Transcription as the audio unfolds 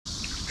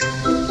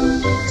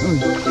Uy.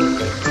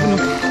 Ano?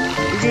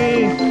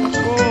 Sige.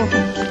 Oh.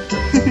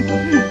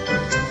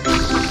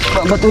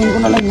 Babatuhin ko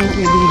na lang mga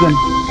kaibigan.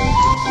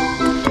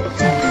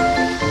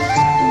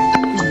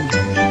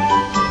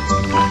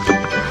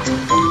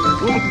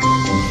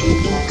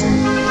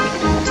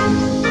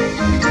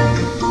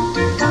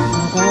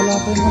 Nakakawala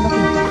pa yung malaki.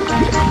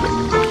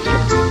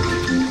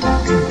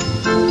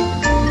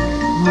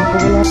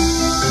 Nakakawala.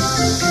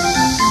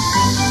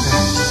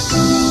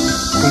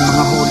 Ito yung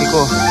mga huli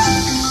ko.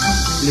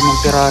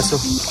 5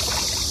 piraso.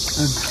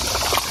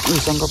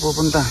 Saan ka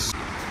pupunta?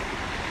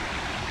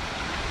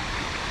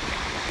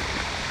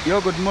 Yo,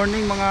 good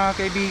morning mga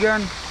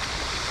kaibigan.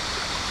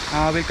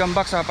 Welcome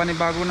back sa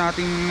panibago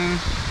nating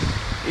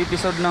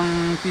episode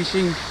ng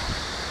fishing.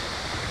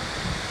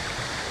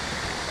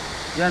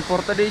 Yan,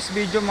 for today's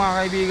video mga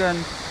kaibigan,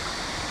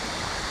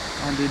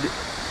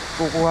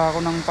 kukuha ako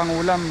ng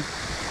pangulam.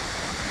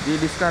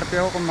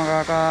 Didiskarte ako kung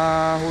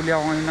makakahuli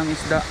ako ngayon ng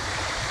isda.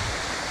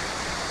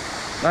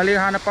 Bali,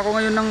 hanap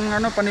ako ngayon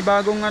ng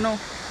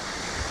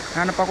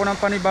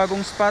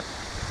panibagong spot.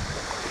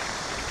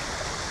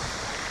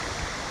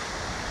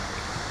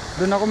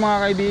 Doon ako mga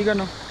kaibigan,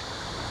 no.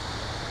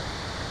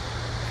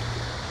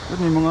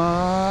 Doon may mga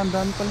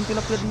dami palang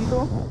tilapia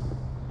dito.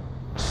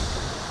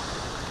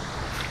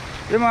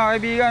 Yung mga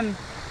kaibigan,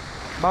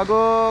 bago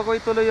ko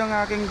ituloy yung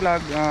aking vlog,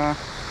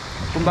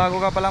 kung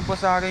bago ka pa lang po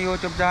sa aking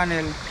YouTube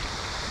channel,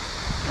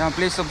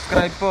 please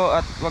subscribe po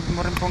at wag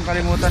mo rin pong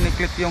kalimutan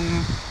i-click yung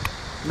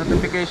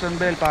notification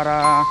bell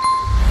para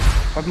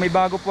pag may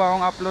bago po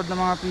akong upload ng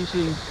mga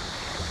fishing,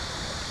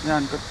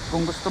 yan,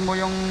 kung gusto mo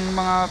yung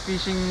mga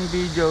fishing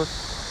videos,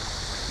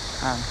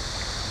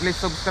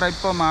 please subscribe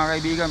po mga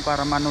kaibigan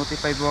para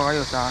ma-notify po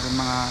kayo sa aking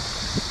mga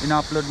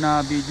in-upload na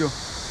video.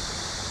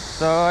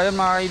 So ayun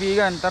mga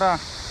kaibigan, tara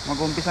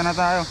mag-umpisa na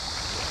tayo.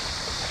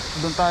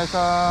 Doon tayo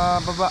sa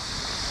baba.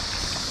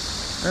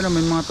 Ayun,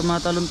 may mga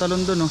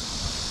tumatalon-talon doon, oh.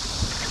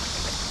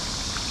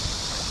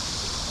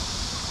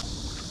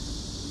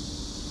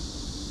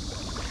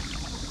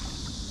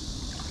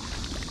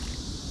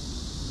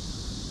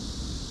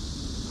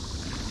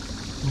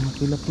 Mga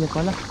tilapia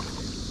pala.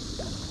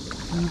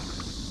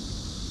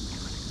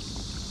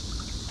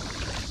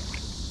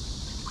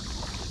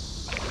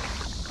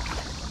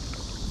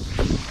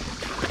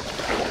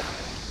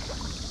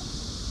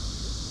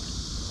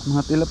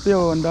 Mga tilapia,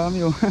 oh, ang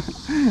dami, oh.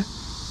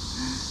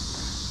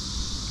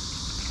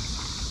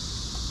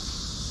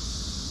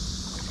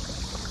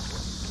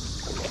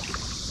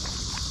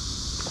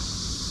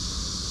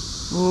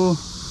 Oh,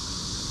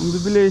 ang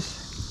bibilis.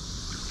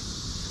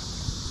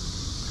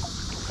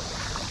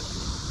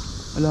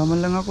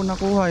 Alaman lang ako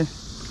nakuha, eh.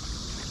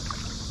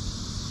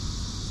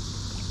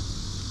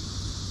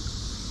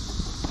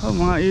 Oh,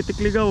 mga itik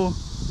ligaw, oh.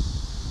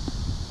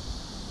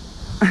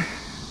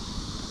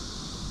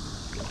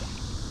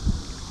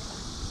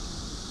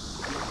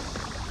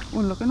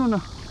 Oh, laki nun,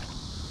 ah.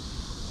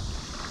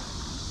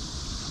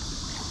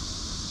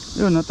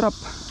 Yun, na-trap.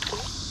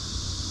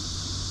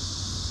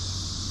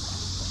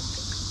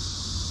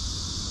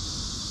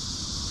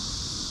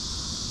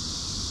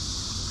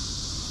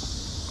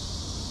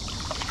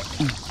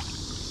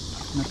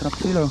 Na-trap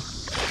sila, oh.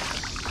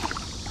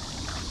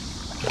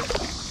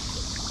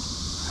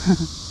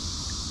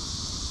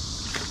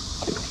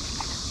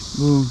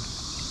 Boom.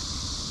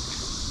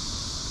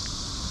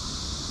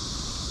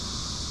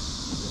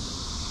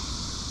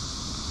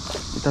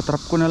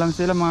 Itatrap ko na lang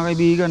sila mga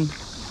kaibigan.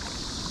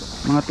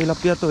 Mga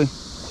tilapia to, eh.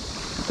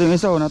 Ito yung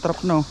isa, oh, natrap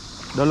na, oh.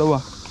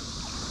 Dalawa.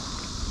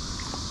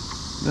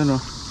 Yan,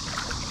 oh.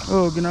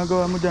 Oh,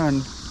 ginagawa mo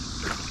dyan.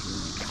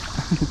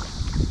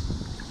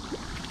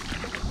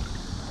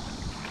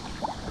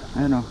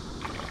 Ayan, oh.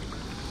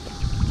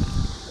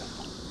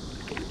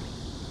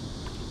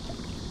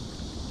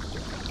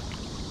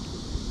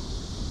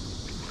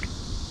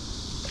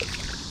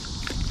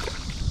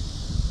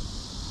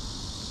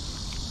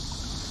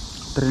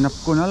 Trinap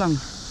ko na lang.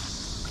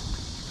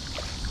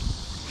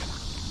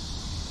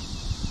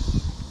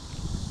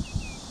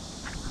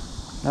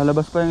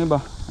 Lalabas pa yung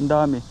iba. Ang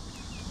dami.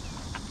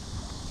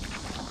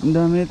 Ang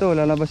dami ito.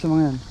 Lalabas yung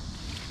mga yan.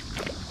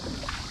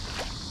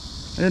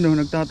 Ayun, oh,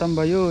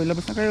 nagtatambay. Oh,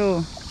 labas na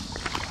kayo.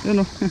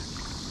 Ayun, oh.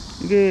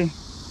 Sige.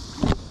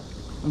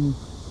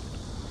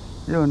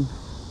 Yun.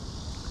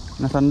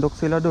 Nasandok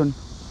sila dun.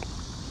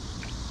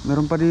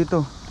 Meron pa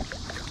dito.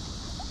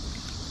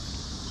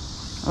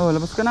 Oh,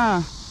 labas ka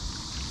na.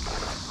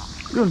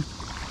 Yun.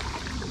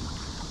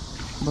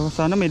 Baka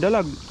sana may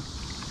dalag.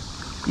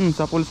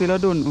 Sapol sila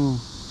dun. Oh.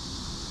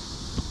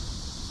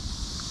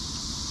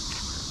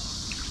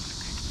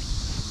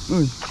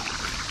 Uy.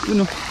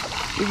 Yun, oh.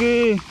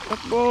 Sige,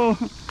 takbo.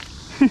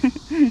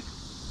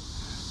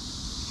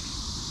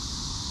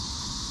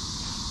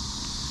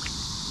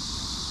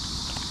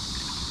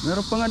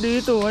 Meron pa nga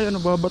dito. Ay,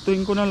 ano,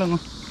 babatuhin ko na lang,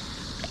 oh.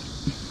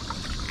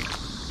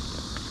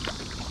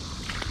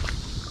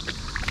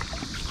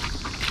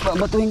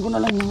 Babatuhin ko na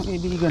lang mga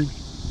kaibigan.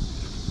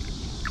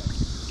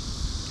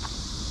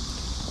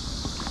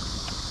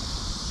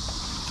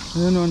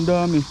 Ayan, oh, ang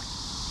dami.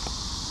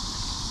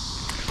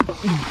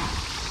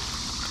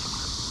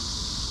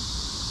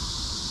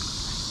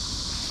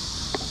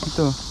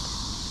 Ito.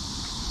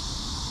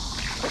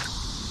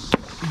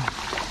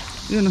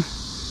 Yun o.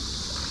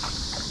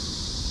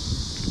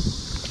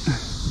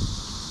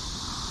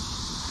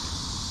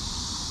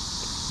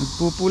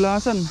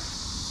 Nagpupulasan.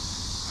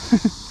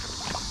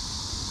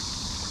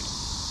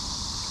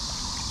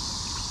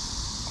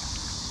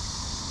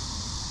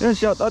 Yun,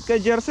 shout out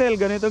kay Jercel.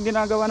 Ganito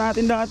ginagawa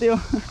natin dati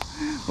oh.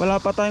 Wala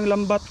pa tayong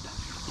lambat.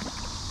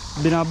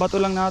 Binabato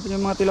lang natin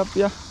yung mga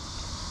tilapia.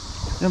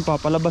 Yan,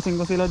 papalabasin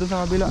ko sila doon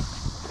sa kabila.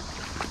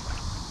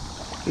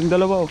 Yung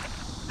dalawa oh.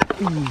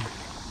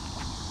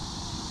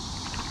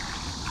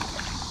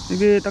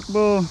 Sige,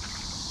 takbo.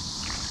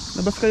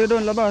 Labas kayo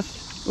doon, labas.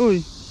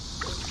 Uy,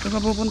 saan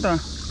ka pupunta?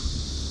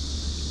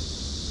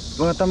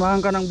 Baka tamaan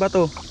ka ng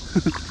bato.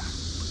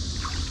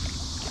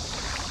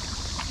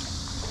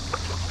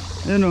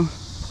 Ayan o.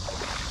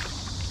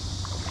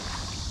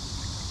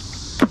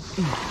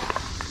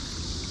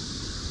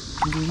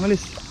 Hindi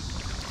umalis.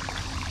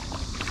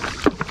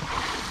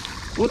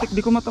 Putik,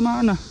 di ko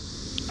matamaan ah.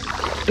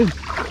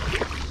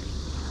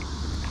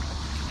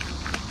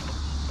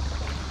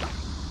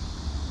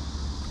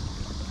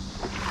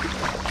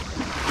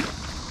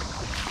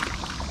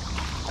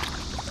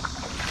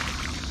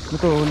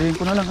 Ito, huliin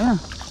ko na lang. Ayan.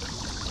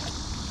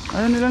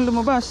 Ayaw nilang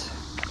lumabas.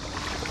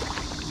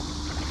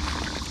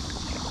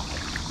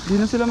 Hindi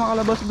na sila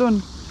makalabas doon.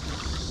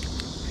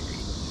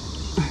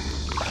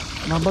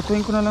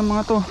 Babatuhin ko na lang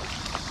mga to.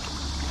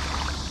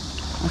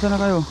 Asa na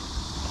kayo?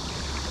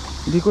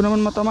 Hindi ko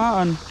naman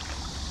matamaan.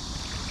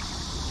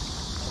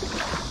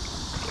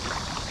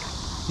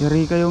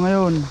 Yari kayo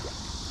ngayon.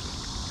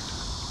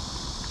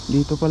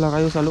 Dito pala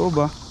kayo sa loob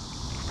ah.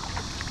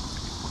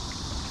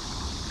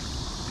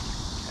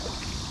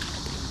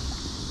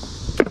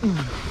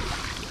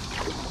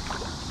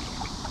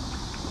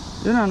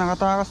 Yun na,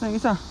 nakatakas na yung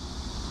isa.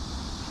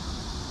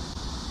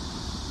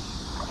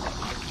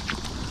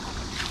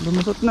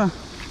 Lumusot na.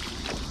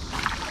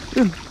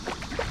 Yun.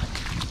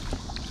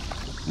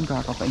 Ang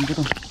kakapain ko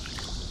to.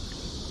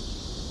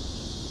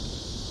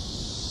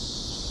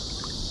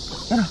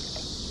 Tara.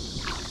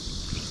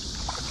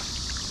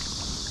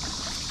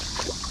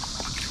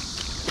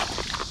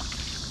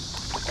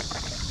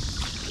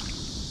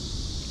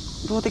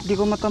 Tutik, di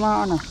ko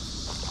matamaan ah.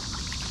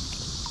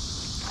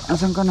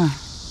 Asan ka na?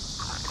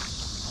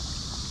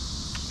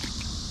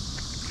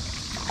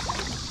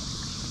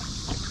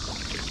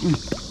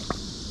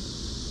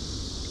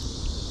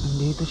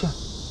 Nandito siya.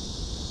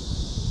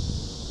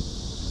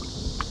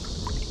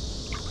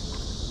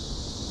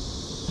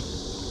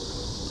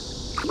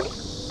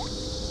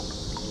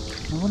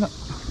 Nawala.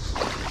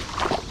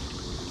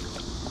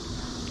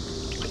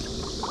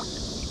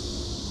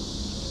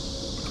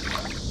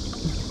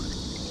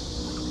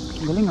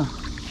 Galing ah.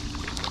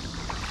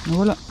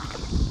 Nawala.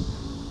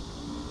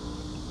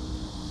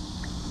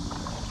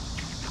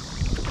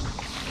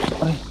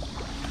 Ay.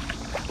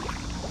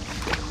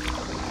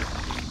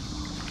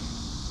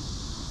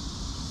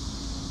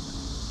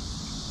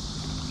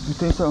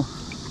 Ito isa oh.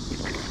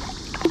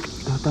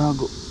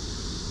 Tatago.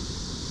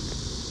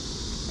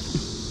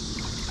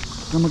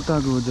 Huwag ka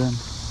magtago dyan.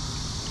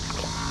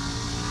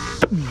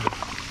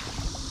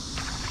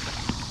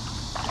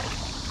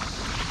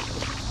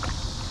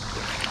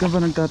 Ka ba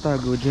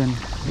nagtatago dyan?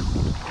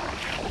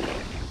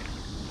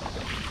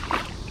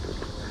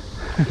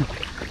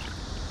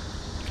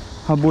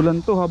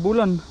 Habulan to,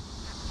 habulan.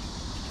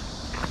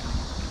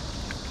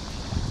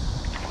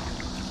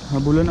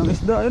 Habulan ang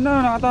isda. Ayun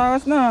na,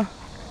 nakatakas na.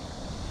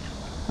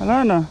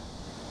 Wala na.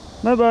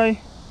 Bye bye.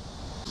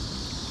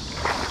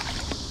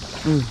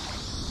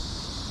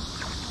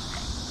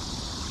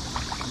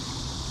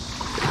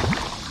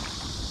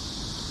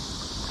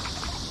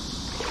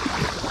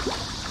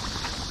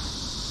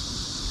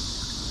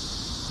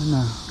 Ano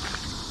na?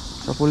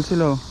 Kapul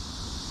sila oh.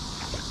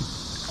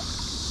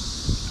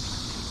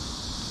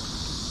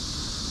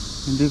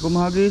 Hindi ko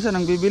mahagisan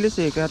ang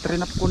bibilis eh, kaya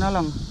trinap ko na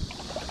lang.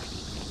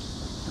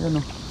 Ayan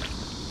oh.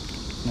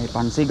 May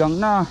pansigang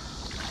na.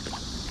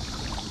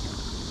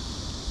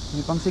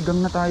 May pangsigang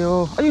na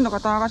tayo. Ayun,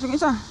 nakatakas yung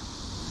isa.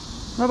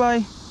 Bye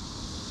bye.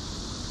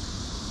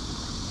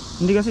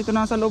 Hindi kasi ito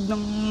nasa loob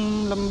ng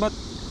lambat.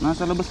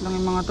 Nasa labas lang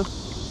yung mga to.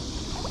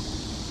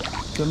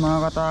 Ito yung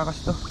mga katakas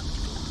to.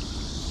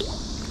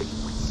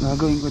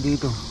 Gagawin ko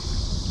dito.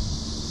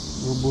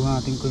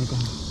 Bubuhatin ko ito.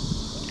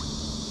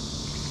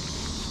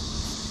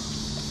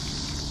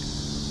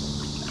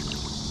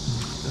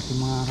 Kasi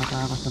mga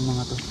katakas ng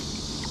mga to.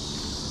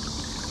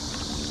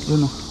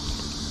 Yun oh.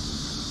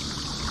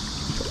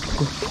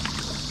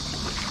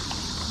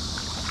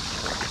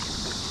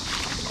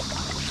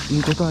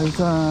 Dito tayo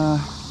sa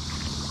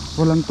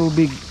walang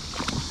tubig.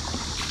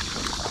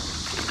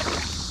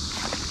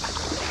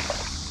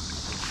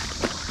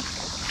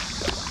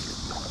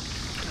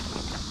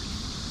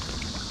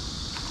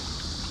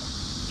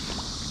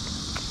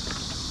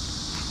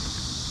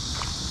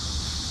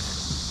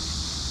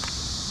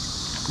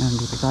 Ayan,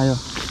 dito tayo.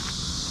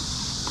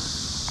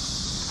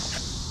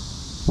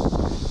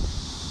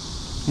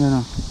 Yan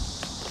o.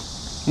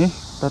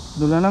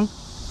 Tatlo na lang.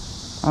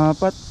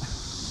 4.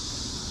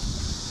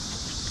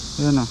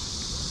 Yan o.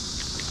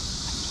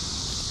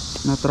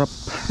 Na-trap.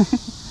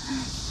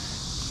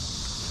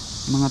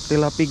 Mga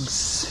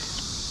tilapigs.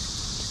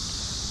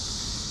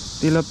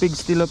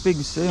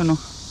 Tilapigs. Ayun o.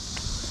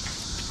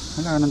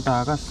 Wala nang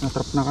takas.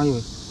 Na-trap na kayo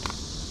eh.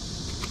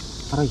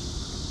 Aray.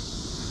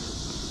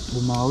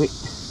 Bumawi.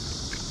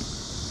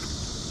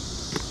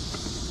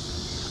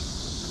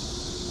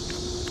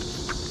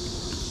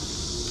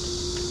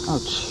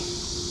 Ouch.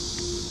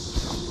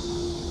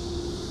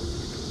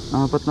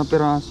 4 na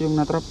piraso yung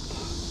na-trap.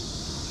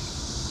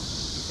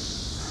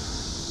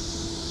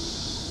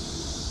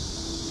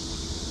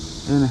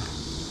 Ayan eh.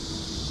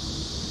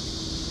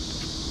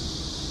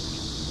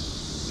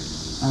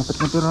 4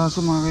 na piraso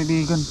mga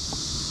kaibigan.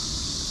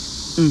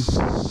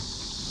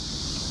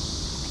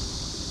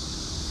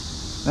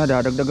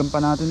 Dadagdagan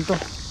pa natin to.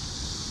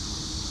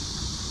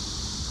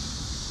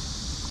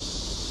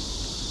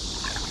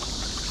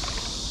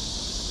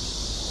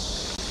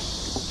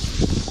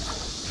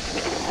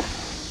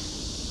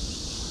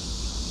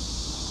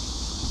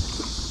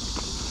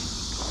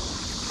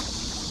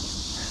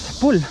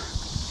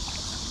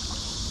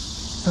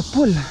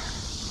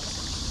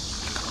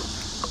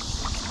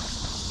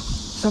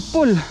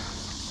 Sapul.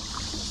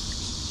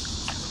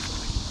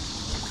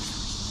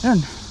 Yan.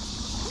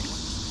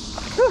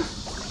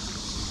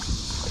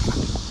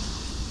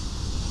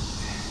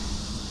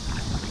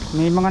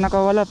 May mga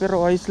nakawala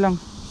pero ayos lang.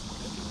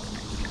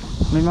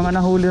 May mga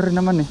nahuli rin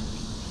naman eh.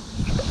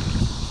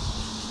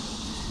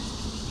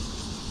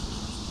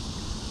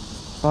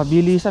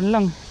 Pabilisan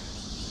lang.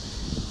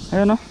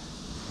 Ayun o.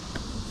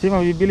 Kasi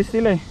mabibilis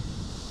sila eh.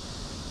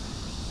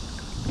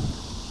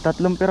 3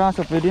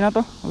 piraso. Pwede na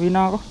to. Uwi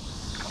na ako.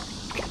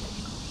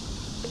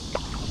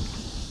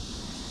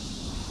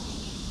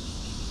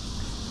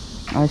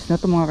 Ayos na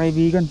to mga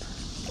kaibigan.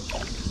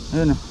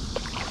 Ayun o.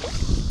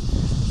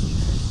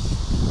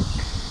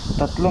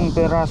 3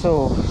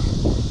 piraso.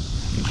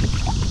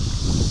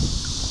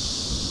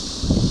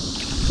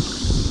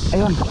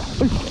 Ayun.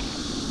 Uy.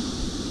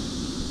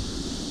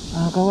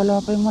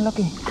 Nakakawala pa yung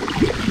malaki.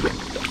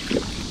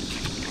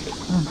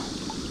 Ayun.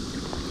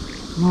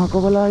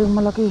 Nakakawala yung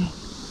malaki.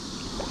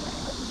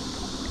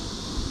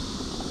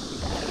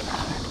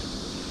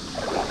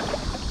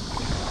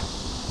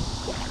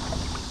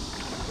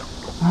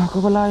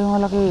 Nakakawala yung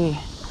malaki.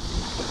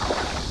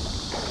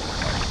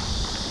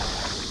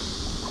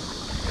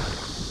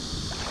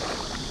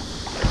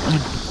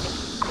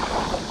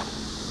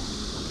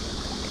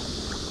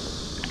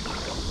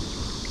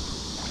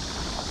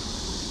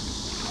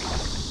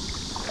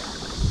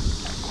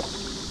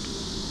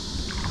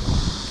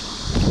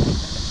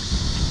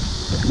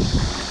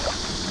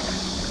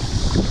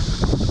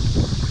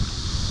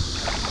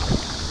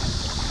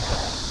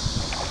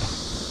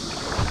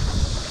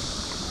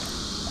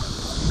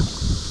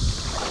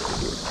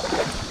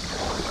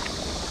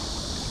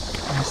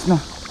 Na.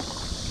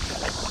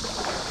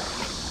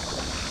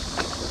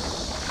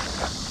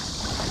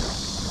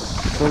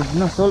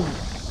 Solve.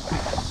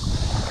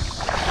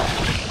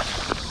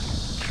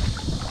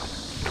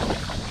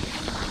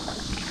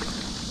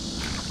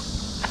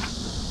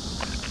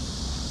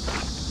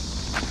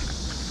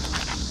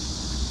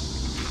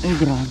 Ay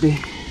grabe.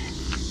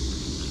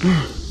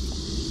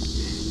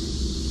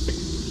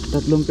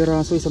 3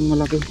 piraso, isang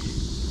malaki.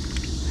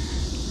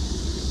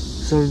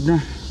 Solve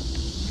na.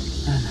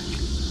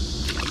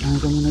 Ano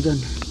ka muna dyan?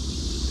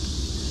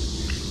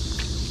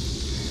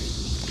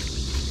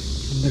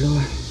 Ang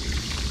dalawa.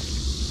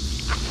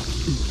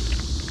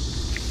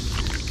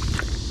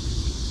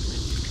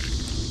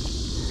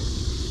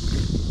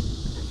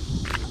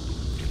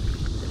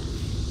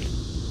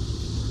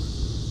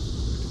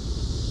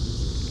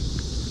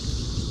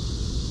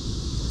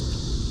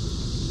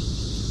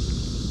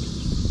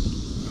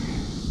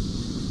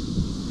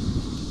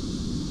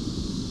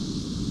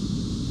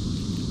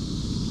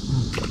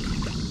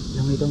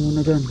 Lamay ka muna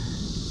dyan.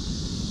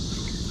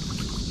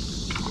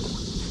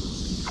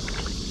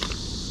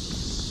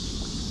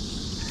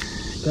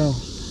 Ikaw.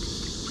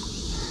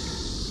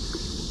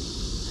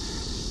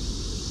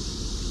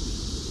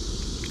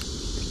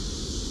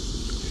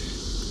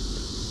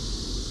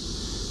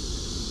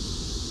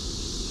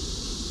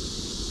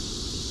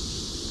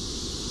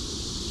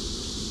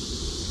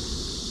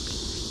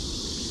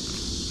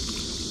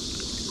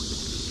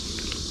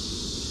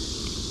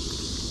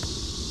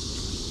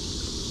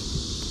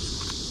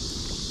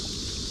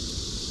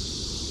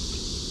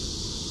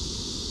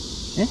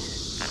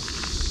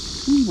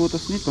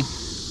 Butas nito.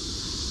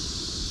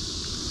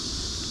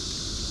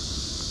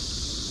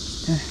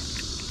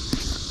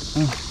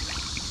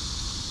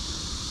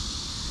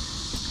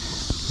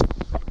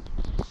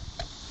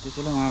 Ito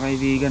lang mga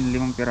kaibigan,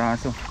 5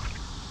 piraso.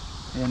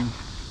 Ayan.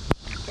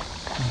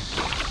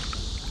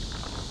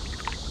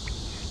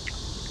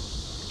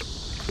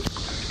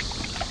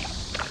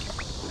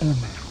 Ayan.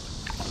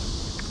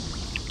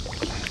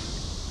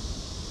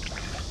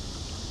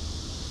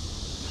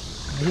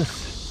 Ayos.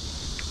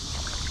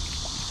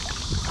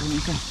 Ayan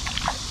isa.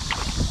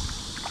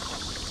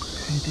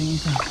 Ito yung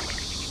isa.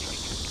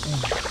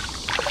 Ayan.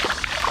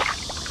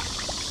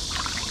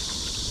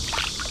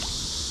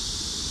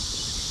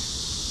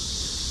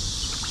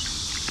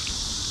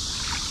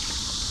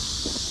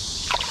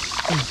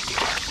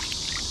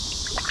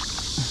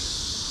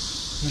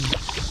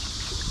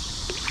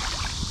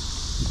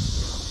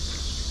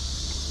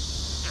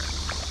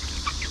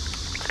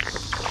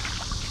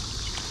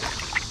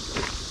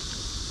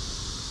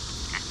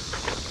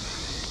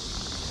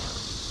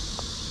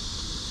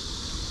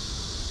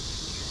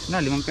 Na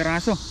 5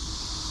 piraso.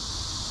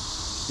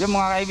 Yun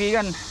mga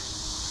kaibigan,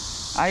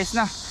 ayos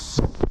na.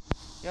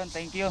 Yun,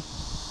 thank you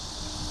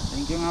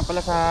nga pala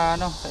sa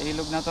sa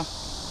ilog na to.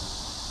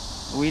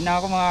 Uwi na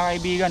ako mga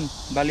kaibigan.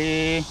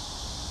 Bali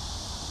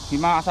yung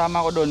mga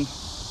kasama ko doon,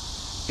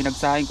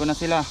 pinagsahin ko na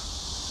sila.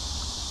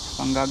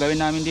 Pang gagawin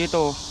namin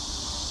dito,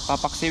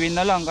 papaksiwin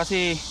na lang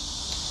kasi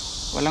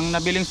walang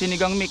nabiling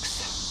sinigang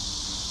mix.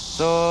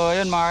 So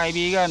ayun mga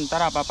kaibigan,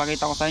 tara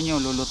papakita ko sa inyo,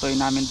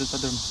 lulutuin namin doon sa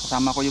doon.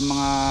 Kasama ko yung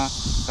mga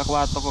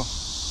kakwato ko.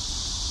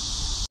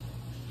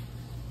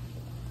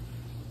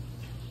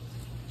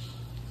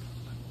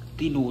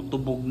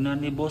 Tinutubog na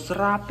ni Boss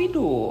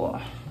Rapido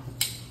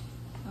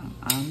ang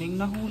aming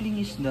nahuling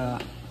isda.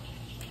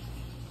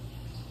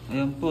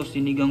 Ayan po,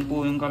 sinigang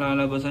po yung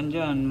kalalabasan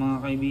dyan mga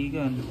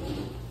kaibigan.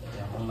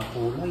 Kaya kung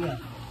nakuha yan.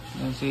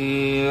 Ayan si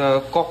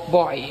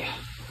Cockboy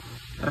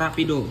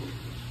Rapido.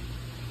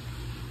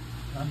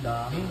 Ang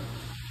dami.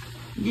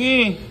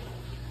 Sige,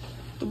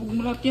 tubog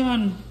mo lahat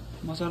yan.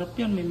 Masarap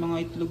yan, may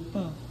mga itlog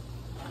pa.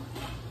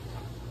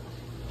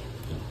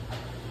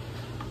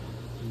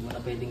 Hindi mo na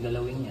pwedeng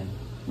galawin yan.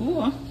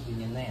 Oo ah.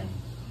 Ganyan na yan.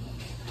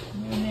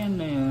 Yan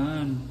na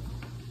yan.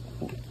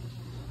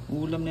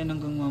 Ulam na yan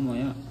hanggang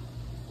mamaya.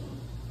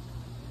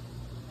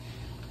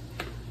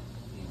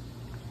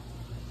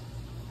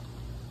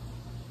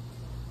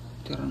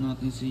 Tira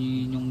natin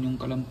si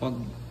nyong kalampag.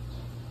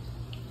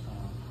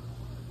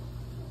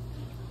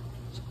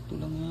 Sakto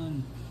lang yan.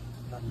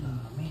 Ang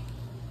dami.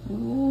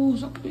 Oo,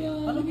 sakto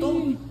yan. Ano Lagi. to?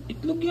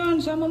 Itlog yan,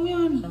 sama mo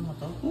yan. Saan mo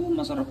to? Oo,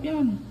 masarap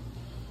yan.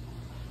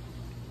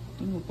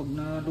 Ito mo, pag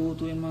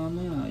naluto yan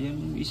mamaya, yan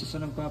yung isa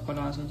sa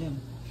nagpapalasa dyan.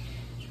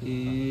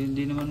 Eh,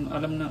 hindi naman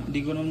alam na, hindi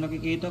ko naman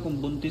nakikita kung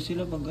buntis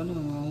sila pag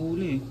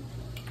mahuli.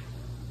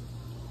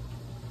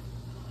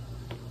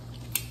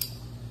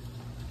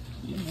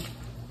 Yan eh.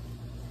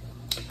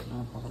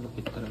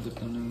 Napakalupit talaga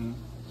ito ng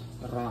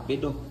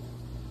Rapido.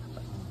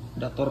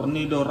 The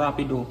Tornado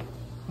Rapido.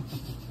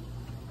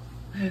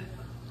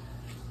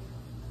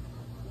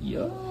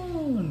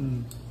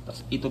 Yan.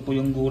 Tapos ito po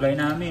yung gulay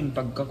namin.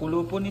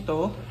 Pagkakulo po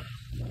nito,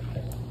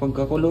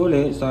 pagkakulo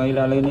ulit, sa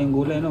ilalay na yung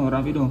gulay, no?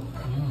 Rapido.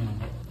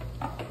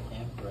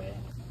 Siyempre.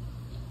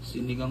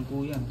 Sinigang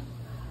po yan.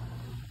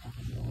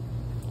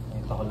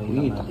 Ito kuloy Uy,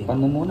 lang natin. takpan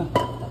mo muna.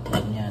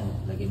 Takpan yan.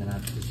 Lagyan na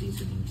natin sa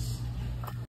seasonings.